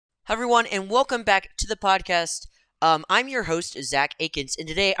Hi, everyone, and welcome back to the podcast. I'm your host, Zach Akins, and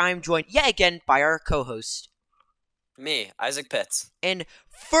today I'm joined yet again by our co-host. Me, Isaac Pitts. And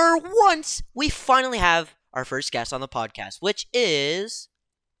for once, we finally have our first guest on the podcast, which is...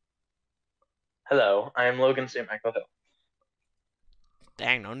 Hello, I am Logan St. Michael Hill.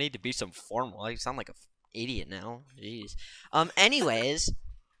 Dang, no need to be so formal. I sound like an idiot now. Jeez. Anyways,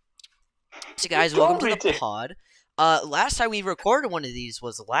 so guys, welcome to the pod. Last time we recorded one of these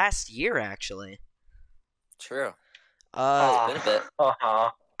was last year, actually. True. It's been a bit.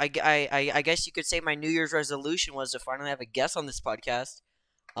 I guess you could say my New Year's resolution was to finally have a guest on this podcast.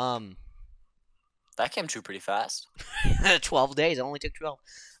 That came true pretty fast. 12 days. It only took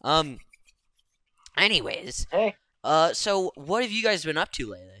 12. Anyways. Hey. So what have you guys been up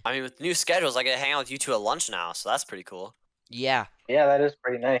to lately? I mean, with new schedules, I get to hang out with you two at lunch now, so that's pretty cool. Yeah. Yeah, that is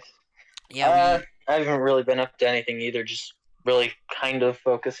pretty nice. Yeah. I haven't really been up to anything either, just really kind of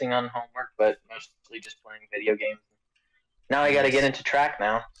focusing on homework, but mostly just playing video games. Now I gotta get into track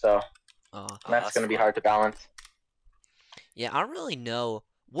now, so that's gonna be hard to balance. Yeah, I don't really know.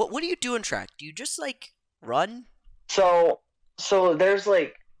 What do you do in track? Do you just, like, run? So there's,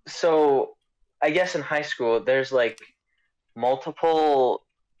 like, I guess in high school, there's, like, multiple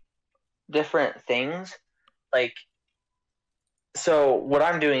different things. Like, so what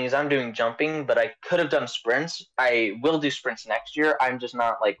I'm doing is I'm doing jumping, but I could have done sprints. I will do sprints next year. I'm just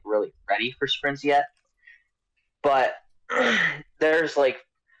not, like, really ready for sprints yet. But there's, like,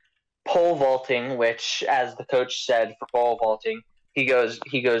 pole vaulting, which, as the coach said for pole vaulting, he goes,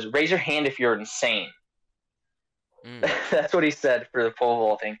 raise your hand if you're insane. That's what he said for the pole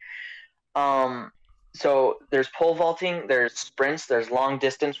vaulting. So there's pole vaulting, there's sprints, there's long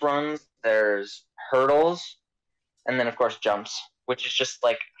distance runs, there's hurdles, and then of course jumps, which is just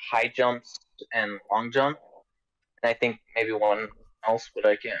like high jumps and long jump. And I think maybe one else, but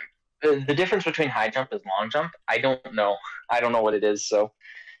I can't. The difference between high jump and long jump, I don't know. I don't know what it is, so.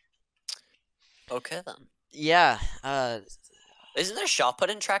 Okay then. Yeah. Isn't there shot put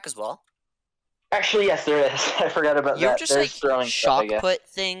in track as well? Actually, yes, there is. I forgot about You're that. just There's like throwing shock stuff, put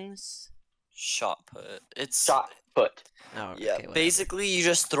things. Shot put. It's shot put. Oh, yeah. okay, Basically, you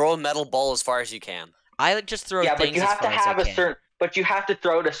just throw a metal ball as far as you can. I like just throw Yeah, things but you have as to far as have I a can. certain. But you have to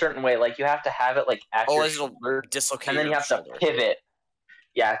throw it a certain way. Like you have to have it like at your it'll shoulder, dislocate and then you your have shoulder. to pivot.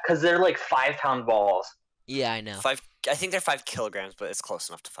 Yeah, because they're like 5-pound balls. Yeah, I know. I think they're 5 kilograms, but it's close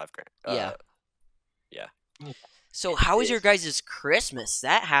enough to 5 grams. Yeah. Yeah. So how was your guys' Christmas?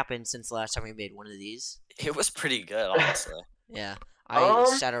 That happened since the last time we made one of these. It was pretty good, honestly. Yeah. I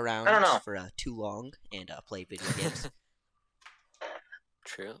sat I don't around know. for too long and played video games.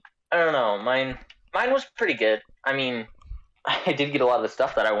 True. I don't know. Mine was pretty good. I mean, I did get a lot of the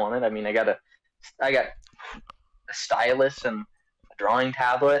stuff that I wanted. I mean, I got a stylus and a drawing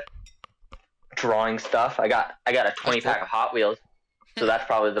tablet, drawing stuff. I got a 20-pack of Hot Wheels, so that's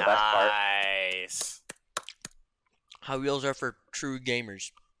probably the best part. Nice. Hot Wheels are for true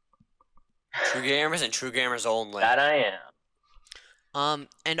gamers. True gamers and true gamers only. That I am.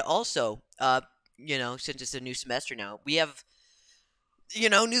 And also, since it's a new semester now, we have,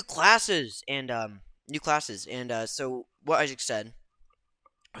 new classes and so what Isaac said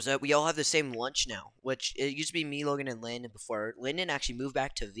was that we all have the same lunch now, which it used to be me, Logan, and Landon before. Landon actually moved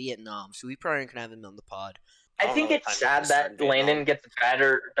back to Vietnam, so we probably aren't gonna have him on the pod. I think it's sad that Landon gets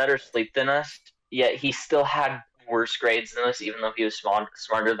better sleep than us, yet he still had worse grades than us, even though he was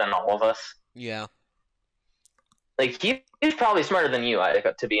smarter than all of us. Yeah. Like, he's probably smarter than you,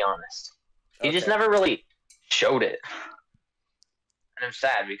 to be honest. He just never really showed it. And I'm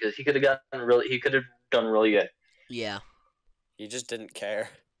sad, because he could have done really good. Yeah. You just didn't care.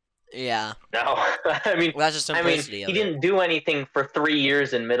 Yeah. No. I mean, well, that's just simplicity he didn't do anything for 3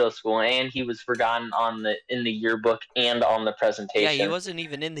 years in middle school, and he was forgotten in the yearbook and on the presentation. Yeah, he wasn't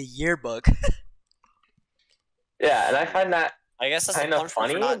even in the yearbook. Yeah, and I find that I guess that's kind of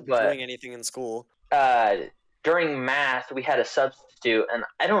funny, for not but doing anything in school. during math we had a substitute, and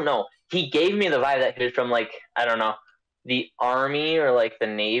I don't know. He gave me the vibe that he was from, like, I don't know, the Army or like the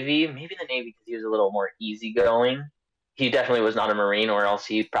Navy. Maybe the Navy because he was a little more easygoing. He definitely was not a Marine, or else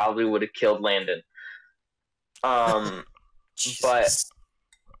he probably would have killed Landon. Jesus.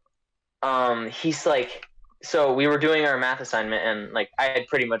 But he's like, so we were doing our math assignment, and like I'm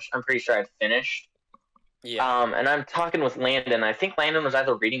pretty sure I'd finished. Yeah. And I'm talking with Landon. I think Landon was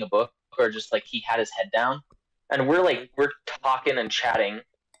either reading a book or just like he had his head down, and we're talking and chatting,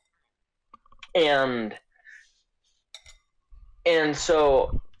 and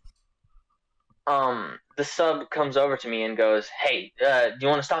so the sub comes over to me and goes, "Hey, do you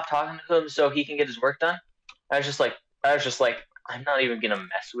want to stop talking to him so he can get his work done?" I was just like, I'm not even gonna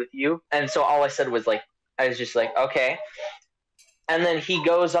mess with you. And so all I said was like, I was just like, okay. And then he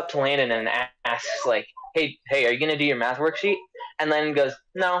goes up to Landon and asks like, hey, are you gonna do your math worksheet? And Landon goes,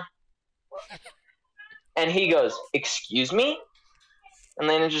 no. And he goes, excuse me? And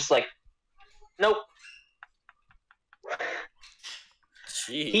Landon's just like, nope.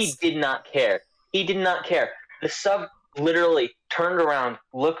 Jeez. He did not care. He did not care. The sub literally turned around,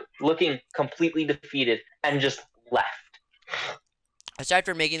 looking completely defeated, and just left. Aside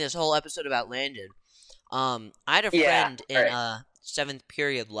from making this whole episode about Landon, I had a friend in 7th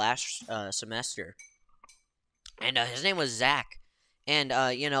period last semester, and his name was Zach. And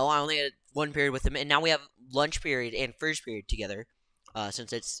I only had one period with him, and now we have lunch period and first period together,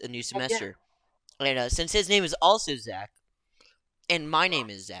 since it's a new semester. And since his name is also Zach, and my name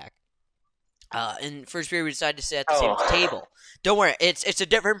is Zach, in first period we decided to sit at the same table. Don't worry, it's a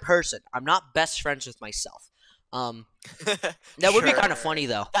different person. I'm not best friends with myself. That would be kind of funny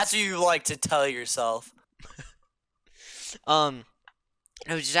though. That's what you like to tell yourself. I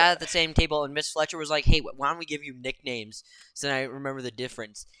was just at the same table, and Miss Fletcher was like, hey, why don't we give you nicknames? So then I remember the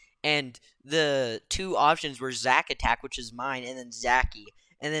difference. And the two options were Zack Attack, which is mine, and then Zachy.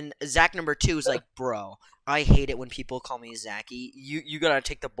 And then Zack number 2 is like, bro, I hate it when people call me Zachy. You gotta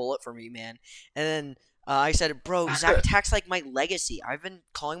take the bullet for me, man. And then I said, bro, Zack Attack's like my legacy. I've been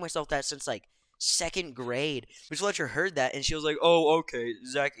calling myself that since like 2nd grade. Miss Fletcher heard that, and she was like, oh, okay,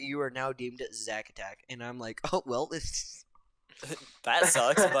 Zach, you are now deemed Zack Attack. And I'm like, oh, well, that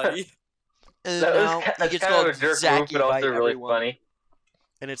sucks, buddy. And that's kind of a jerk move, but also really funny.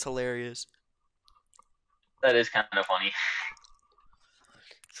 And it's hilarious. That is kind of funny.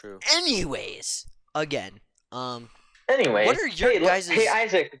 True. Anyways, again, Anyways, what are your guys'? Hey,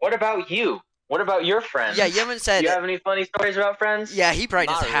 Isaac, what about you? What about your friends? Yeah, you haven't said. Do you have any funny stories about friends? Yeah, he probably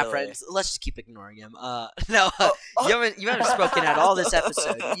doesn't have friends. Let's just keep ignoring him. No, you haven't spoken at all this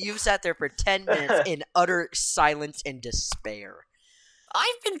episode. You've sat there for 10 minutes in utter silence and despair.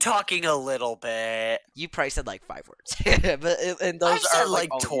 I've been talking a little bit. You probably said like 5 words, and those I've said are like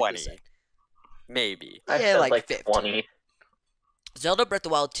 20, maybe. I said like 15. 20. Zelda Breath of the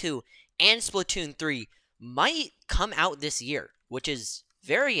Wild 2 and Splatoon 3 might come out this year, which is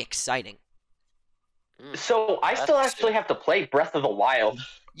very exciting. So I still actually have to play Breath of the Wild.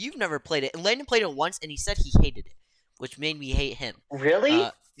 You've never played it. Landon played it once, and he said he hated it, which made me hate him. Really?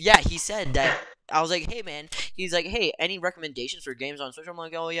 Yeah, he said that. I was like, hey, man. He's like, hey, any recommendations for games on Switch? I'm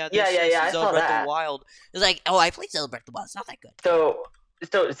like, oh, yeah. Yeah, I Zelda saw Breath that. of the Wild. He's like, oh, I played Zelda Breath of the Wild. It's not that good. So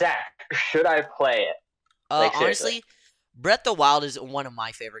Zach, should I play it? Like, honestly, Breath of the Wild is one of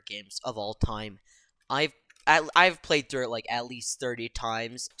my favorite games of all time. I've played through it like at least 30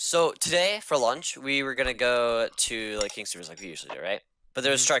 times. So today for lunch we were gonna go to like King Supers like we usually do, right? But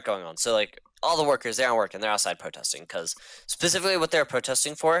there was a strike going on, so like all the workers, they aren't working, they're outside protesting because specifically what they're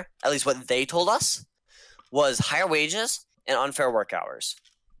protesting for, at least what they told us, was higher wages and unfair work hours.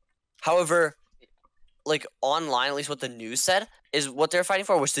 However, like online, at least what the news said, is what they're fighting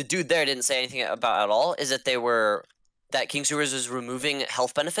for, which the dude there didn't say anything about at all, is that that King Supers is removing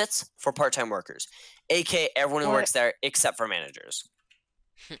health benefits for part-time workers, aka everyone who works there except for managers.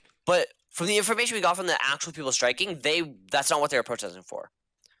 But from the information we got from the actual people striking, that's not what they were protesting for.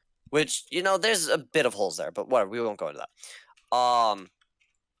 Which, there's a bit of holes there, but whatever, we won't go into that.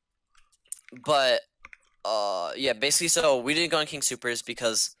 Yeah, basically, so we didn't go on King Supers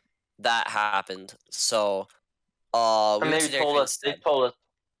because that happened. So, we went to Dairy Queen instead.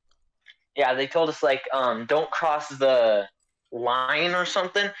 They told us like, don't cross the line or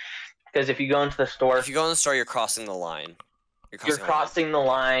something, because if you go into the store, you're crossing the line. You're crossing the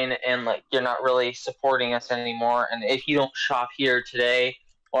line, and like you're not really supporting us anymore. And if you don't shop here today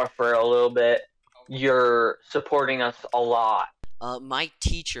or for a little bit, you're supporting us a lot. My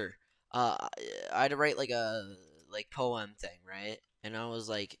teacher, I had to write like a poem thing, right? And I was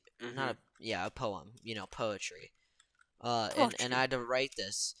like, a poem, poetry. And I had to write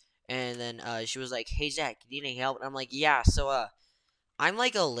this. And then she was like, hey, Zach, you need any help? And I'm like, yeah, so I'm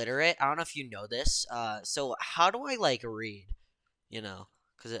like illiterate. I don't know if you know this. So how do I like read?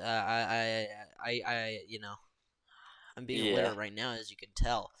 Because I'm being illiterate right now, as you can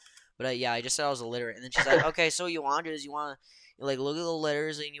tell. But I just said I was illiterate. And then she's like, okay, so what you want to do is you want to like look at the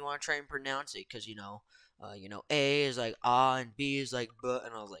letters and you want to try and pronounce it. Because, A is like ah and B is like but.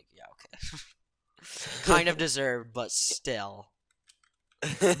 And I was like, yeah, okay. Kind of deserved, but still.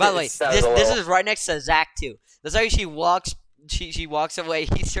 By the way, this is right next to Zach too. That's how she walks. She walks away.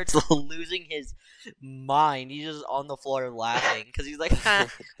 He starts losing his mind. He's just on the floor laughing because he's like,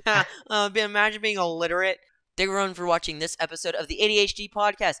 imagine being illiterate. Thank you everyone for watching this episode of the ADHD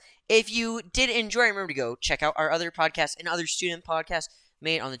podcast. If you did enjoy, remember to go check out our other podcasts and other student podcasts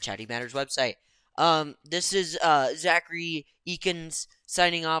made on the Chatty Matters website. This is Zachary Eakins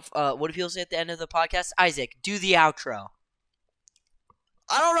signing off. What do people say at the end of the podcast? Isaac, do the outro.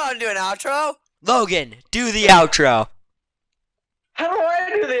 I don't know how to do an outro. Logan, do the outro. How do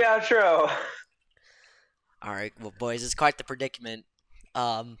I do the outro? Alright, well, boys, it's quite the predicament.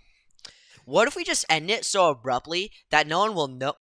 What if we just end it so abruptly that no one will know?